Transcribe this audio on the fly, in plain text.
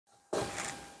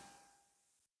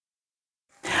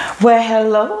Well,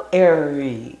 hello,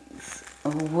 Aries.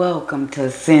 Welcome to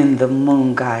Send the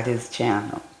Moon Goddess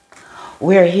channel.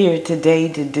 We're here today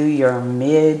to do your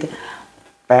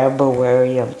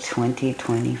mid-February of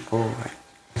 2024.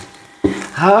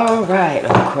 All right,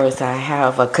 of course, I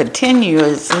have a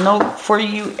continuous note for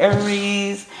you,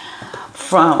 Aries,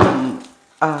 from,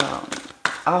 I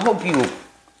hope you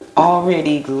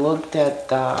already looked at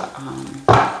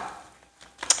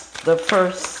the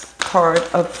first part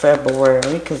of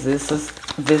February, because this is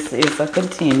a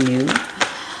continue.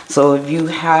 So if you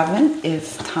haven't,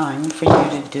 it's time for you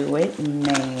to do it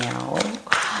now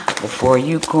before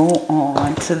you go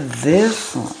on to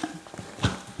this one.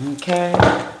 Okay?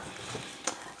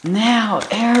 Now,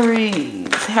 Aries,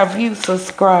 have you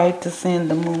subscribed to Send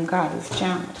the Moon Goddess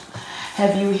channel?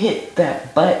 Have you hit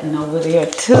that button over there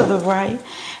to the right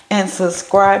and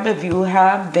subscribe? If you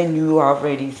have, then you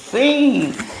already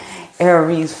seen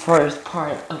Aries' first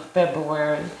part of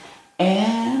February.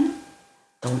 And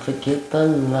don't forget the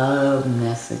love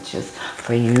messages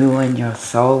for you and your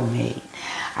soulmate.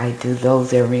 I do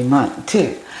those every month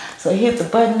too. So hit the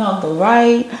button on the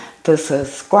right to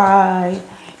subscribe.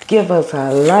 Give us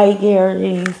a like,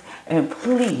 Aries. And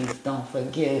please don't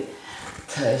forget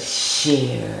to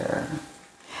share.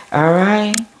 All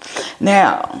right?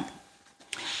 Now,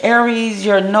 Aries,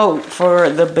 your note for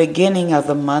the beginning of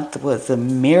the month was the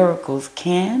miracles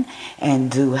can and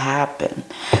do happen.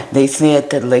 They said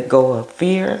to let go of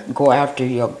fear, go after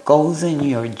your goals and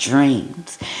your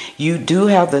dreams. You do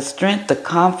have the strength, the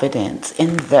confidence,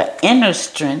 and the inner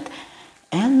strength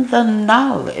and the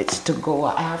knowledge to go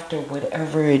after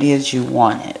whatever it is you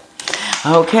wanted.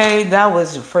 Okay, that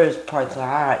was the first part. So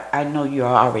I know you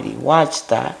already watched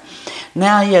that.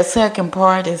 Now your second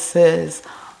part, it says,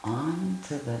 on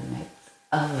to the next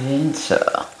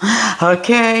adventure.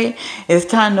 Okay, it's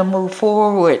time to move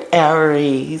forward,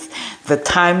 Aries. The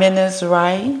timing is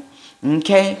right.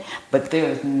 Okay, but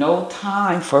there's no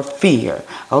time for fear.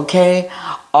 Okay,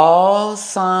 all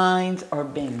signs are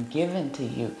being given to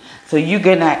you, so you're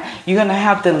gonna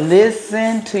have to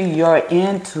listen to your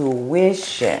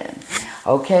intuition.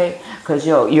 Okay, because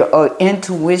your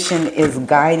intuition is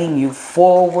guiding you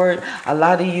forward. A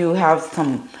lot of you have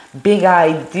some big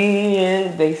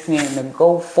ideas. They saying to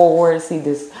go forward. See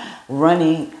this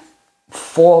running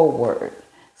forward.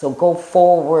 So go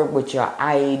forward with your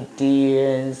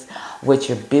ideas, with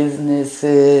your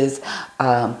businesses,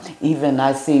 even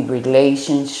I see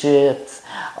relationships,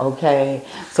 okay?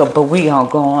 So, but we gonna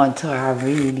go on to our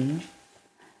reading.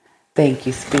 Thank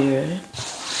you, Spirit.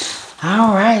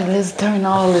 All right, let's turn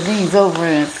all of these over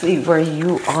and see where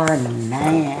you are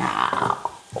now.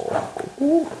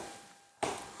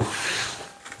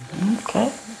 Okay,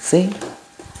 see?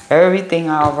 Everything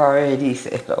I've already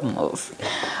said almost.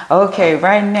 Okay,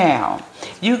 right now,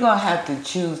 you're going to have to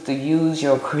choose to use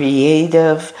your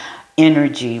creative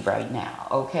energy right now,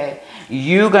 okay?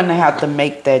 You're going to have to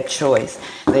make that choice.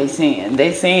 They saying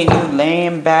you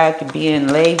laying back, being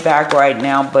laid back right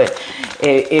now, but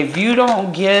if you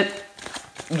don't get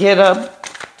up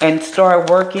and start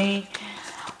working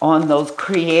on those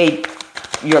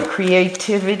your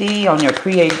creativity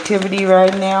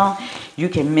right now, you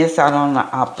can miss out on the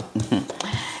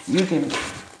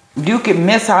you can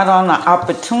miss out on an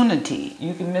opportunity.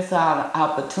 You can miss out on an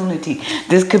opportunity.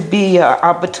 This could be an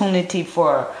opportunity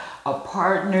for a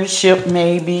partnership,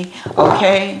 maybe.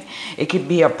 Okay, it could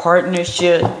be a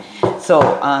partnership. So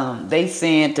they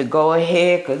saying to go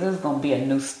ahead, because this is gonna be a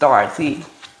new start. See,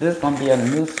 this is gonna be a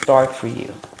new start for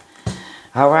you.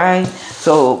 All right,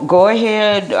 so go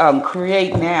ahead,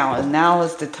 create now, and now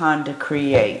is the time to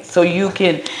create. So you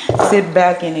can sit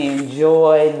back and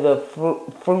enjoy the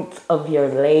fruits of your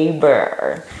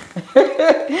labor.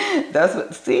 That's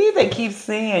what, see, they keep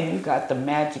saying you got the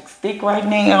magic stick right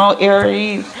now,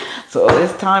 Aries. So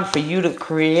it's time for you to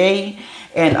create.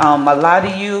 And a lot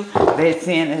of you, they're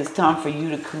saying it's time for you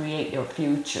to create your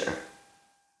future.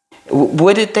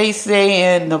 What did they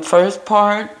say in the first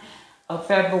part of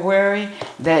February?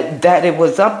 That it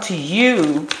was up to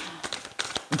you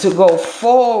to go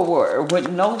forward with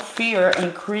no fear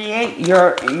and create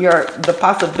the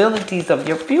possibilities of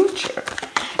your future.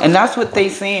 And that's what they're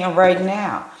saying right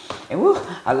now. And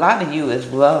a lot of you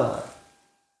is love.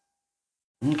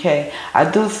 Okay, I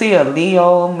do see a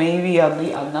Leo, maybe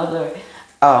another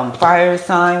fire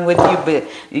sign with you, but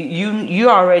you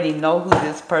already know who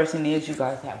this person is. You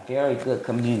guys have very good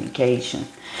communication.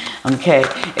 Okay,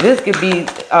 this could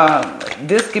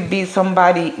be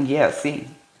somebody. Yeah, see,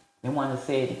 they want to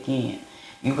say it again.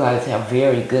 You guys have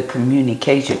very good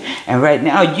communication, and right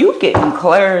now you getting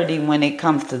clarity when it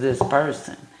comes to this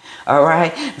person. All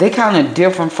right, they kind of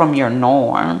different from your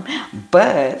norm,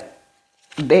 but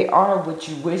They are what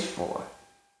you wish for.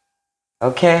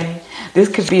 Okay? This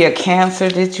could be a Cancer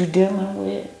that you're dealing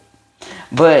with.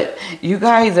 But you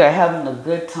guys are having a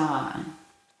good time.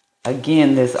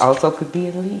 Again, this also could be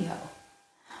a Leo.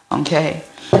 Okay?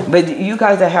 But you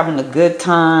guys are having a good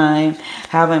time,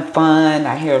 having fun.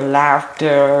 I hear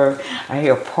laughter. I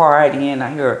hear partying.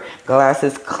 I hear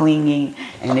glasses clinging.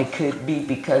 And it could be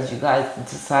because you guys are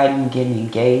deciding to get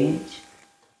engaged.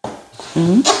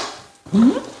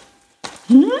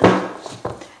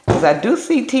 Because I do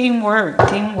see teamwork.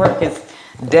 Teamwork is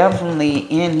definitely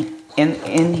in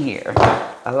here.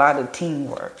 A lot of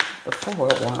teamwork. The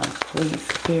 4 of Wands, please,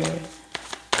 Spirit.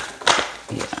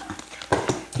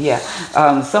 Yeah.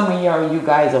 Some of you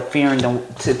guys are fearing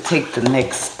to take the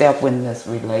next step in this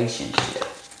relationship.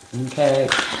 Okay?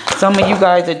 Some of you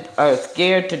guys are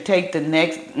scared to take the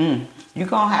next. You're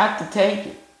going to have to take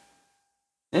it.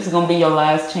 This is going to be your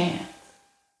last chance.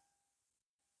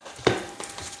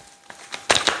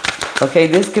 Okay,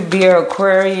 this could be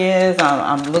Aquarius.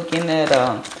 I'm looking at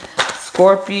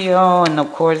Scorpio, and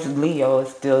of course Leo is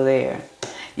still there.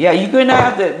 Yeah, you're going to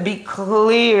have to be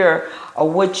clear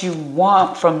of what you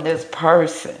want from this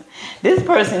person. This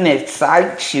person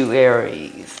excites you,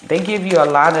 Aries. They give you a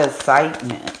lot of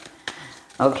excitement.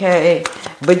 Okay?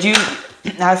 But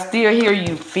I still hear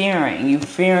you fearing. You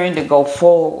fearing to go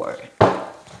forward.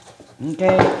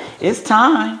 Okay? It's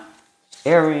time,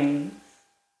 Aries,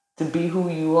 to be who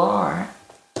you are.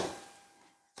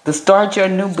 To start your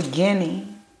new beginning.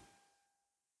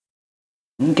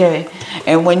 Okay,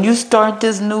 and when you start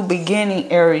this new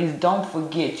beginning, Aries, don't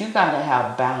forget, you got to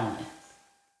have balance.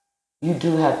 You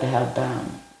do have to have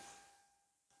balance.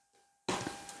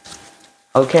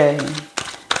 Okay,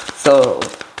 so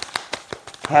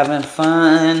having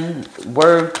fun,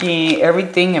 working,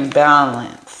 everything in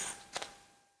balance.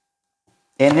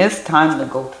 And it's time to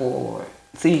go forward.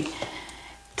 See,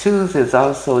 2s is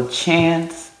also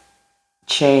chance,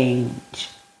 change.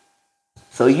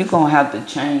 So you're going to have to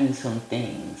change some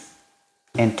things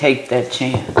and take that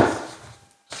chance.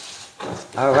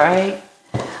 All right?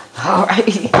 All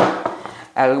right.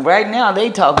 Right now,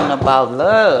 they talking about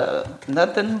love.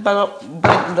 Nothing but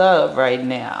love right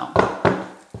now.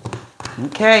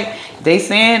 Okay? They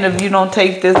saying if you don't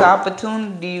take this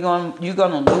opportunity, you're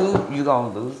gonna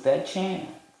lose that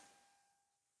chance.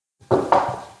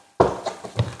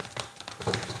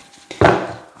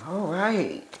 All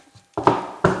right.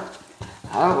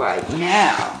 All right,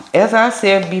 now, as I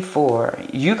said before,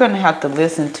 you're going to have to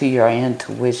listen to your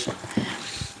intuition.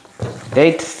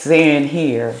 They saying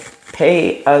here,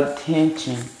 pay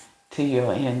attention to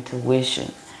your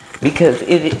intuition because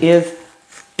it is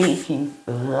speaking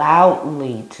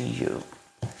loudly to you.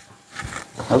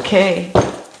 Okay?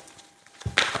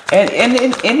 And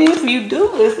if you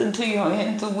do listen to your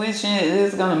intuition, it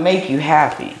is going to make you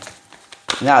happy.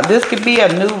 Now, this could be a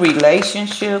new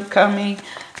relationship coming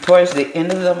towards the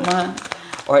end of the month,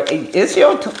 or it's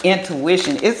your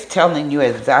intuition. It's telling you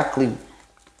exactly.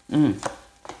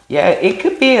 Yeah, it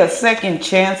could be a second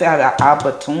chance at an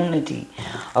opportunity.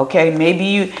 Okay,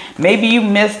 maybe you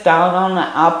missed out on an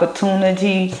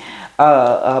opportunity.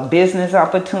 A business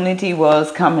opportunity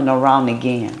was coming around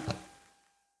again,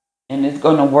 and it's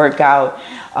going to work out.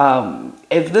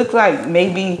 It looks like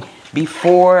maybe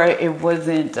before it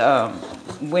wasn't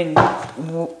when.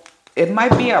 It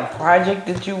might be a project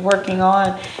that you're working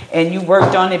on and you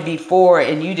worked on it before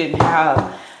and you didn't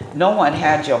have, no one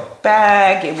had your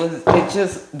back. It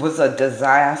just was a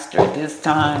disaster. This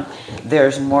time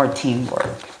there's more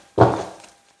teamwork.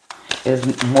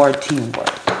 There's more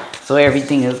teamwork. So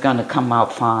everything is going to come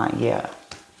out fine. Yeah.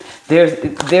 There's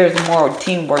more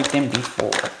teamwork than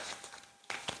before.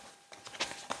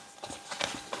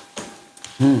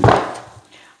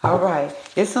 All right.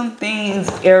 There's some things,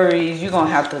 Aries, you're going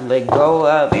to have to let go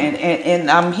of.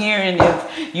 And I'm hearing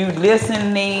if you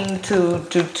listening to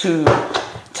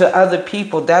other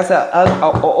people, that's a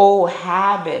old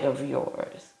habit of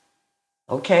yours.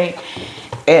 Okay?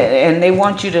 And they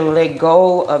want you to let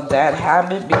go of that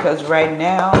habit because right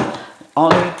now,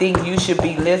 only thing you should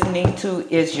be listening to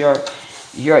is your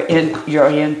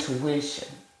intuition.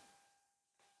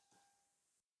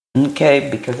 Okay,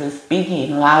 because it's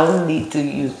speaking loudly to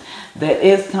you that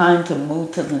it's time to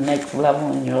move to the next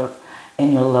level in your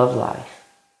love life.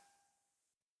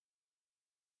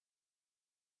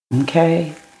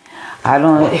 Okay, I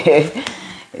don't.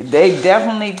 They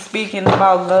definitely speaking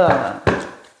about love.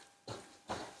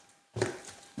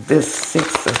 This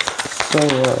 6 of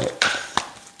Swords,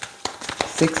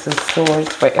 6 of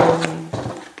Swords for Aries.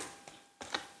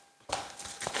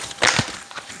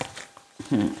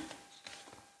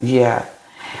 Yeah.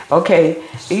 Okay,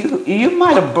 you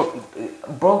might have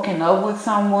broken up with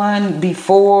someone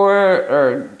before,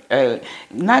 or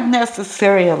not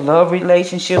necessarily a love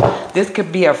relationship. This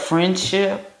could be a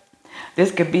friendship.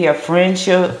 This could be a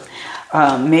friendship.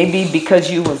 Maybe because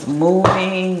you was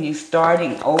moving, you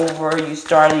starting over.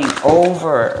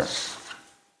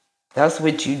 That's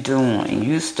what you doing.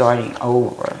 You starting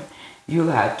over. You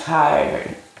got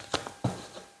tired.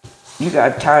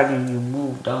 And you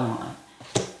moved on.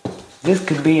 This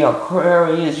could be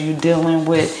Aquarius you dealing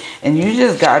with, and you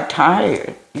just got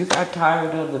tired. You got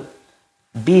tired of the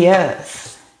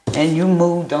BS, and you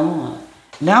moved on.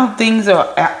 Now things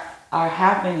are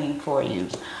happening for you.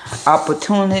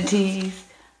 Opportunities,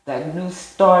 that new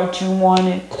start you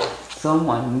wanted.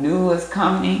 Someone new is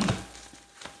coming.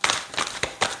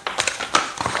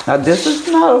 Now this is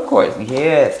not, of course,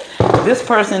 yes. This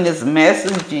person is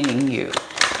messaging you.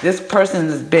 This person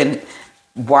has been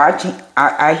watching.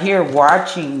 I hear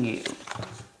watching you.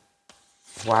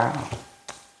 Wow.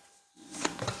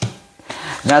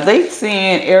 Now they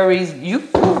saying Aries,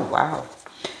 wow.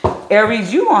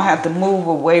 Aries, you gonna have to move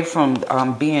away from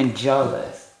being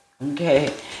jealous.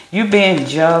 Okay, you being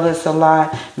jealous a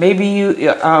lot. Maybe you,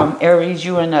 Aries,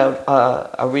 you in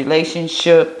a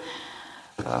relationship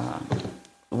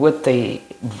with a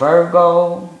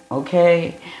Virgo,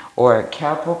 okay, or a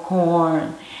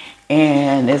Capricorn,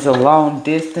 and it's a long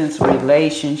distance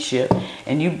relationship,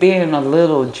 and you being a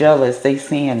little jealous. They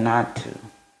saying not to,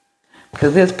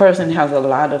 because this person has a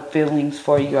lot of feelings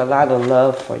for you, a lot of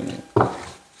love for you.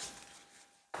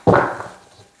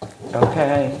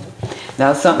 Okay,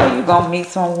 now some of you gonna meet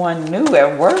someone new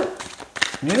at work.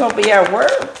 You gonna be at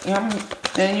work,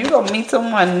 and you gonna meet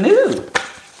someone new.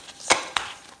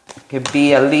 Could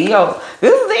be a Leo.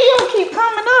 This Leo keep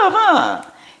coming up, huh?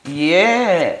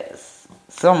 Yes.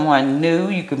 Someone new.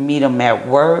 You can meet them at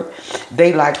work.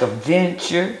 They like a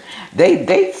venture.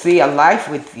 They see a life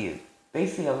with you. They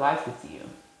see a life with you.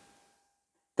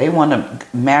 They want a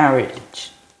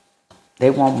marriage. They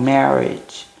want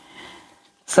marriage.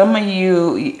 Some of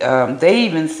you, they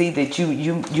even see that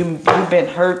you've been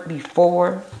hurt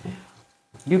before.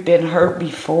 You've been hurt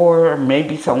before. Or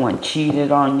maybe someone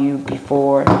cheated on you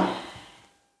before.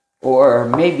 Or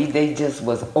maybe they just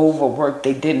was overworked.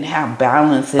 They didn't have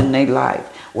balance in their life.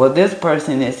 Well, this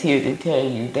person is here to tell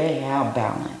you they have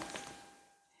balance.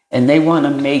 And they want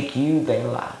to make you their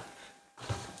life.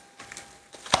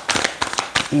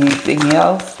 Anything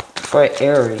else for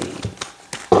Aries?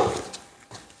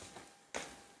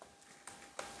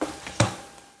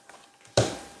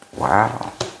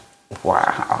 Wow.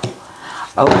 Wow.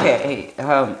 Okay.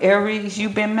 Aries,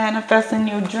 you've been manifesting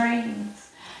your dreams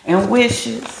and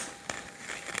wishes.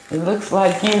 It looks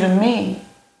like you to me.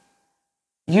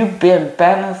 You've been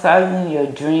fantasizing your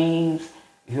dreams,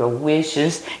 your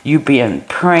wishes. You've been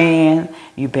praying.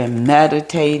 You've been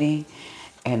meditating.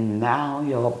 And now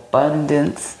your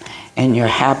abundance and your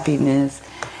happiness.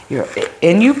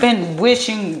 And you've been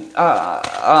wishing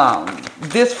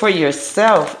this for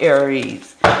yourself,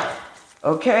 Aries.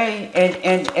 Okay?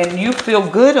 And you feel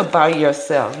good about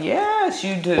yourself. Yes,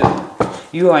 you do.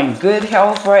 You are in good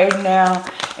health right now.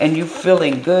 And you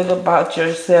feeling good about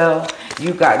yourself.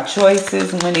 You got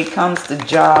choices when it comes to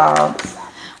jobs.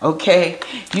 Okay?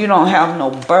 You don't have no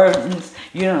burdens.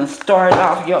 You don't start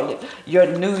off your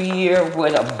new year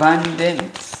with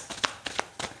abundance.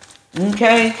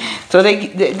 Okay? So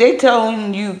they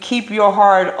telling you keep your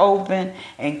heart open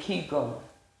and keep going.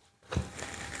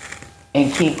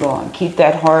 And keep going. Keep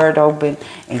that heart open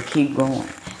and keep going.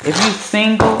 If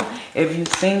you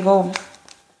single,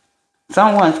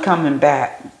 someone's coming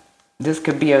back. This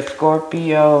could be a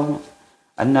Scorpio,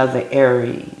 another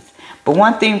Aries. But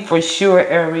one thing for sure,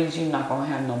 Aries, you're not going to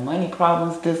have no money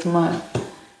problems this month.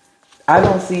 I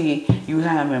don't see you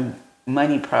having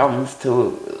money problems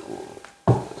till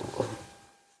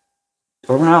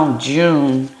around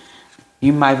June.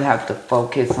 You might have to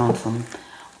focus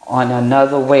on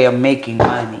another way of making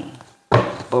money.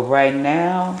 But right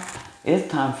now, it's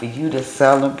time for you to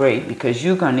celebrate, because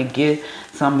you're going to get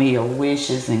some of your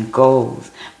wishes and goals.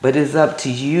 But it's up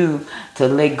to you to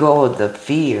let go of the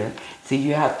fear. So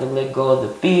you have to let go of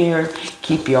the fear.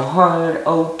 Keep your heart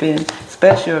open,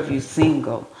 especially if you're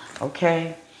single.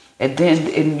 Okay? And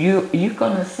then you're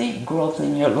going to see growth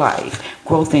in your life,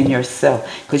 growth in yourself.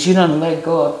 Because you don't let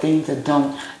go of things that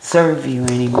don't serve you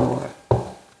anymore.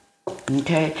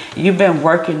 Okay? You've been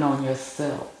working on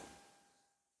yourself.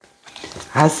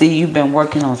 I see you've been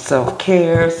working on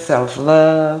self-care,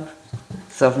 self-love,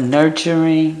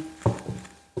 self-nurturing.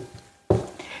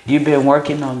 You've been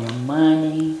working on your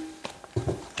money.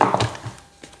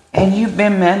 And you've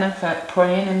been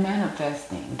praying and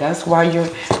manifesting. That's why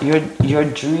your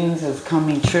dreams is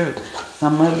coming true.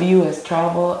 Some of you is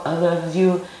travel, others of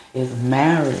you is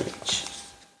marriage.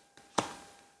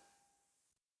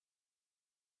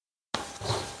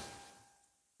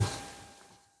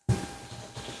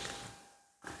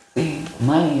 See,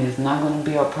 money is not going to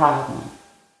be a problem.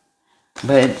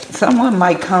 But someone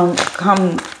might come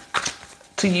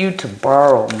to you to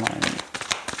borrow money.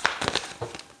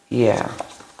 Yeah.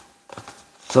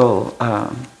 So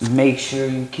make sure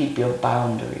you keep your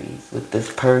boundaries with this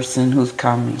person who's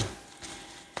coming.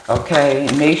 Okay?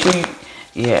 Make sure you,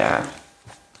 yeah.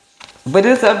 But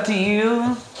it's up to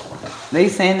you. They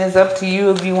saying it's up to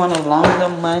you if you want to loan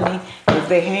them money. Because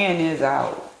their hand is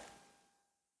out.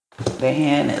 Their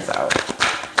hand is out.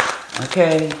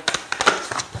 Okay?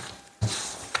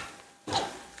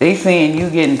 They saying you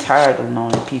getting tired of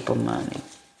loaning people money.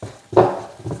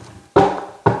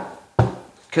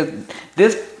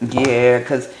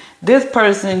 Cause this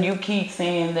person, you keep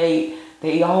saying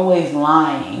they always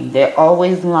lying. They're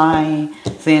always lying,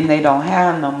 saying they don't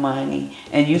have no money,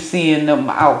 and you seeing them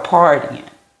out partying.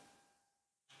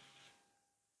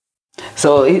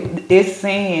 So it's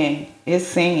saying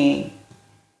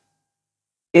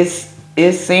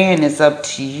it's up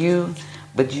to you,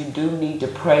 but you do need to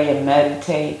pray and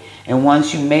meditate. And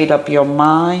once you made up your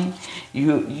mind,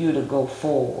 you to go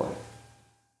forward.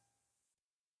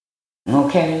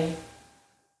 Okay?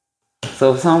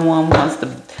 So if someone wants to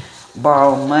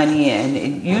borrow money and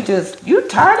you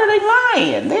tired of they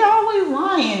lying. They always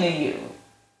lying to you.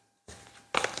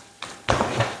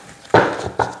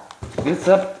 It's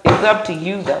up to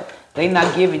you though. They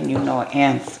not giving you no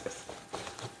answers.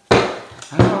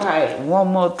 Alright, one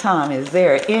more time. Is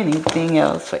there anything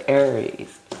else for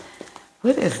Aries?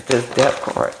 What is this death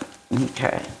card?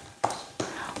 Okay.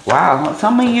 Wow,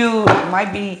 some of you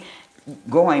might be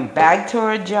going back to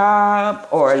a job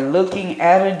or looking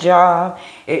at a job.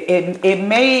 It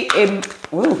may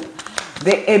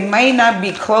not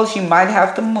be close. You might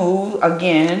have to move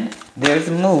again. There's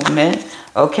movement,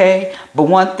 okay? But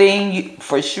one thing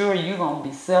for sure, you're gonna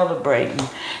be celebrating.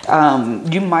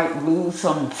 You might lose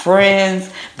some friends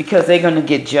because they're gonna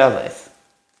get jealous.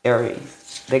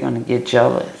 Aries, they're gonna get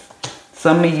jealous.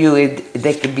 Some of you,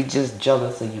 they could be just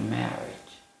jealous of your marriage.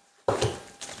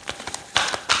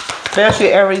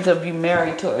 Especially Aries, if you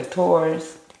married to a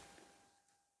Taurus.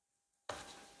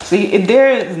 See,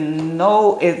 you're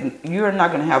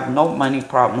not going to have no money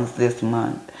problems this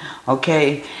month.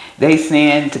 Okay? They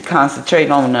saying to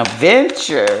concentrate on a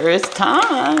venture. It's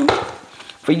time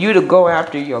for you to go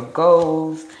after your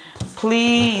goals.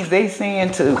 Please, they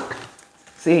saying to,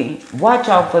 see, watch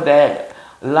out for that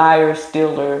liar,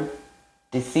 stealer,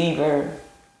 deceiver.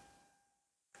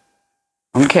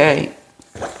 Okay?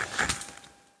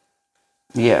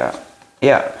 Yeah.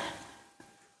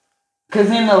 Because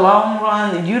in the long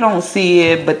run, you don't see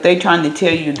it, but they trying to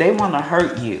tell you they want to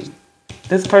hurt you.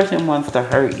 This person wants to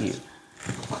hurt you.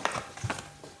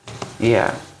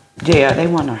 Yeah, they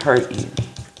want to hurt you.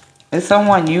 It's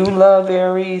someone you love,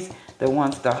 Aries, that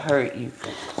wants to hurt you.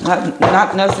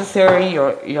 Not necessarily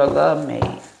your love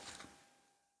mate.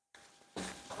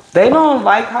 They don't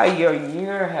like how your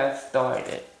year has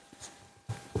started.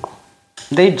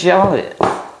 They jealous.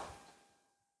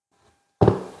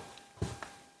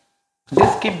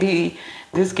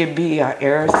 This could be an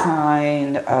air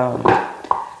sign,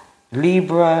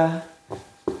 Libra,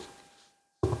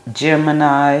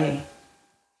 Gemini,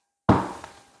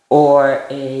 or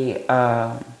a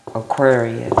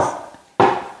Aquarius.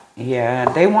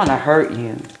 Yeah, they want to hurt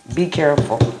you. Be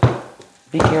careful.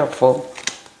 Be careful.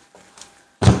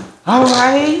 All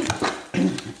right.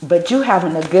 But you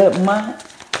having a good month.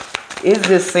 Is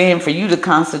this saying for you to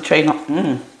concentrate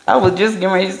on... I was just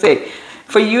getting ready to say...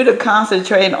 For you to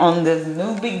concentrate on this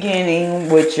new beginning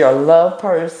with your love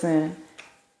person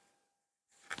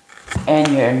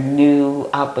and your new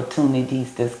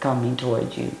opportunities that's coming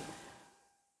towards you.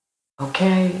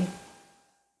 Okay?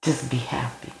 Just be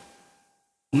happy.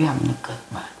 You're having a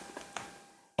good month.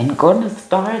 And going to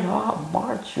start off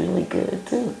March really good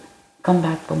too. Come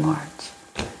back for March.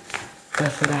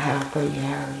 That's what I have for you,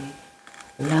 Aries.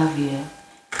 Love you.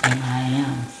 And I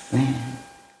am Sin,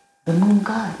 the moon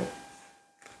goddess.